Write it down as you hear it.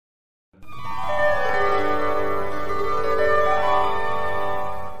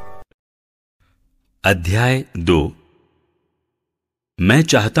अध्याय 2। मैं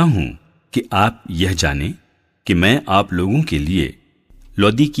चाहता हूं कि आप यह जानें कि मैं आप लोगों के लिए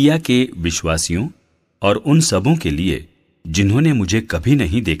लौदीकिया के विश्वासियों और उन सबों के लिए जिन्होंने मुझे कभी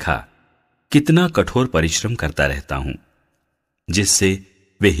नहीं देखा कितना कठोर परिश्रम करता रहता हूं, जिससे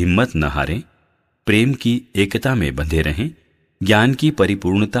वे हिम्मत न हारें, प्रेम की एकता में बंधे रहें, ज्ञान की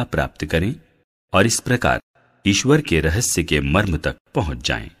परिपूर्णता प्राप्त करें और इस प्रकार ईश्वर के रहस्य के मर्म तक पहुंच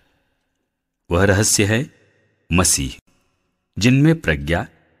जाएं। वह रहस्य है मसीह, जिनमें प्रज्ञा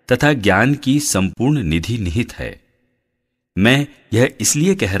तथा ज्ञान की संपूर्ण निधि निहित है। मैं यह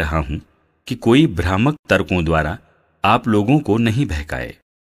इसलिए कह रहा हूं कि कोई भ्रामक तर्कों द्वारा आप लोगों को नहीं बहकाए।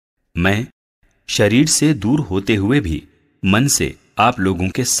 मैं शरीर से दूर होते हुए भी मन से आप लोगों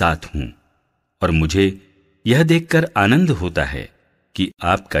के साथ हूं और मुझे यह देखकर आनंद होता है कि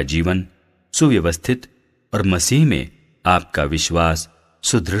आपका जीवन सुव्यवस्थित और मसीह में आपका विश्वास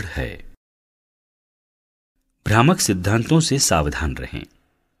सुदृढ़ है। भ्रामक सिद्धांतों से सावधान रहें।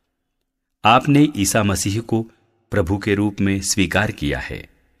 आपने ईसा मसीह को प्रभु के रूप में स्वीकार किया है,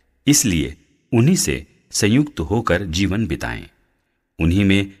 इसलिए उन्हीं से संयुक्त होकर जीवन बिताएं। उन्हीं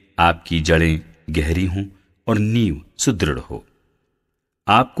में आपकी जड़ें गहरी हों और नींव सुदृढ़ हो।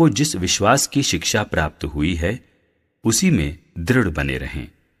 आपको जिस विश्वास की शिक्षा प्राप्त हुई है उसी में दृढ़ बने रहें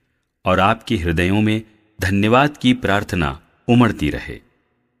और आपके हृदयों में धन्यवाद की प्रार्थना उमड़ती रहे।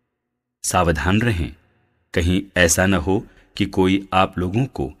 सावधान रहें, कहीं ऐसा न हो कि कोई आप लोगों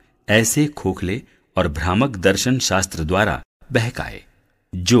को ऐसे खोखले और भ्रामक दर्शन शास्त्र द्वारा बहकाए,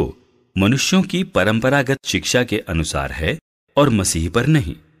 जो मनुष्यों की परंपरागत शिक्षा के अनुसार है और मसीह पर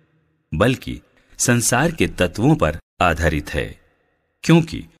नहीं, बल्कि संसार के तत्वों पर आधारित है,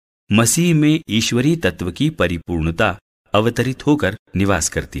 क्योंकि मसीह में ईश्वरीय तत्व की परिपूर्णता अवतरित होकर निवास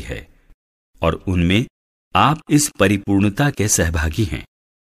करती है और उनमें आप इस परिपूर्णता के सहभागी हैं।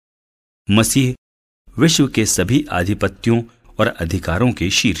 मसीह विश्व के सभी आधिपत्यों और अधिकारों के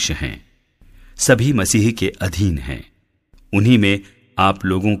शीर्ष हैं, सभी मसीह के अधीन हैं। उन्हीं में आप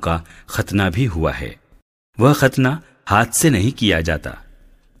लोगों का खतना भी हुआ है। वह खतना हाथ से नहीं किया जाता,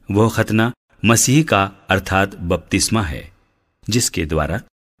 वह खतना मसीह का अर्थात बपतिस्मा है, जिसके द्वारा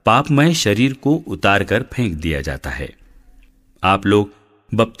पापमय शरीर को उतार कर फेंक दिया जाता है। आप लोग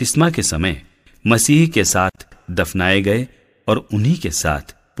बपतिस्मा के समय मसीह के साथ दफनाए गए और उन्हीं के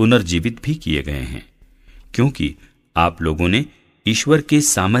साथ पुनर्जीवित भी किए गए हैं, क्योंकि आप लोगों ने ईश्वर के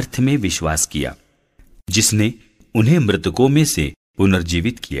सामर्थ्य में विश्वास किया, जिसने उन्हें मृतकों में से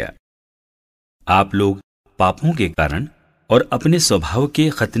पुनर्जीवित किया। आप लोग पापों के कारण और अपने स्वभाव के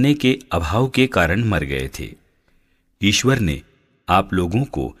खतने के अभाव के कारण मर गए थे। ईश्वर ने आप लोगों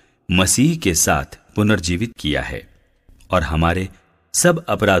को मसीह के साथ पुनर्जीवित किया है और हमारे सब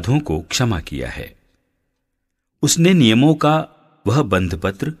अपराधों को क्षमा किया है। उसने नियमों का वह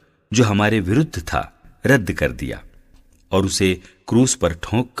बंधपत्र जो हमारे विरुद्ध था रद्द कर दिया और उसे क्रूस पर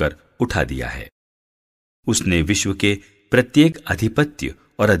ठोंक कर उठा दिया है। उसने विश्व के प्रत्येक आधिपत्य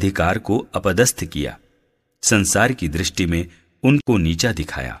और अधिकार को अपदस्थ किया, संसार की दृष्टि में उनको नीचा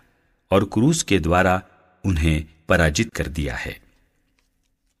दिखाया और क्रूस के द्वारा उन्हें पराजित कर दिया है।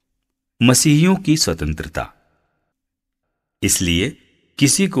 मसीहियों की स्वतंत्रता। इसलिए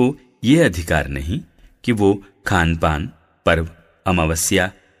किसी को यह अधिकार नहीं कि वो खान पान, पर्व,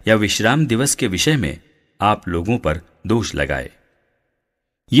 अमावस्या या विश्राम दिवस के विषय में आप लोगों पर दोष लगाए।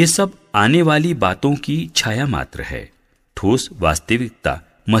 ये सब आने वाली बातों की छाया मात्र है, ठोस वास्तविकता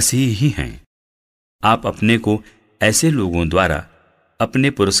मसीह ही हैं। आप अपने को ऐसे लोगों द्वारा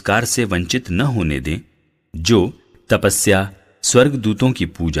अपने पुरस्कार से वंचित न होने दें जो तपस्या, स्वर्गदूतों की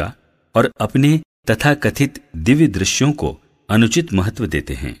पूजा और अपने तथाकथित दिव्य दृश्यों को अनुचित महत्व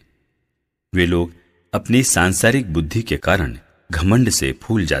देते हैं। वे लोग अपनी सांसारिक बुद्धि के कारण घमंड से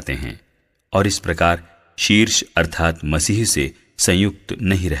फूल जाते हैं और इस प्रकार शीर्ष अर्थात मसीह से संयुक्त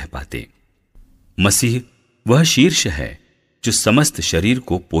नहीं रह पाते। मसीह वह शीर्ष है जो समस्त शरीर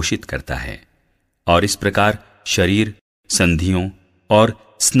को पोषित करता है और इस प्रकार शरीर संधियों और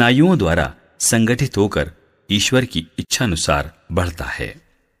स्नायुओं द्वारा संगठित होकर ईश्वर की इच्छानुसार बढ़ता है।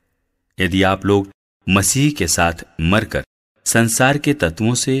 यदि आप लोग मसीह के साथ मरकर संसार के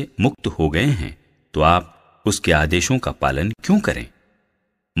तत्वों से मुक्त हो गए हैं, तो आप उसके आदेशों का पालन क्यों करें?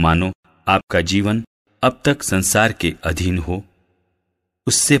 मानो आपका जीवन अब तक संसार के अधीन हो।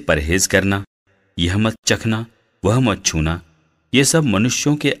 उससे परहेज करना, यह मत चखना, वह मत छूना, ये सब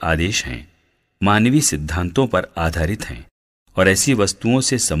मनुष्यों के आदेश हैं, मानवीय सिद्धांतों पर आधारित हैं और ऐसी वस्तुओं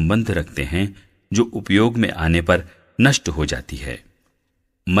से संबंध रखते हैं जो उपयोग में आने पर नष्ट हो जाती है।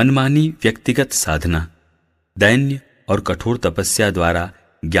 मनमानी व्यक्तिगत साधना, दैन्य और कठोर तपस्या द्वारा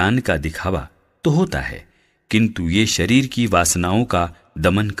ज्ञान का दिखावा तो होता है, किंतु ये शरीर की वासनाओं का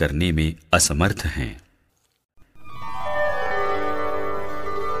दमन करने में असमर्थ हैं।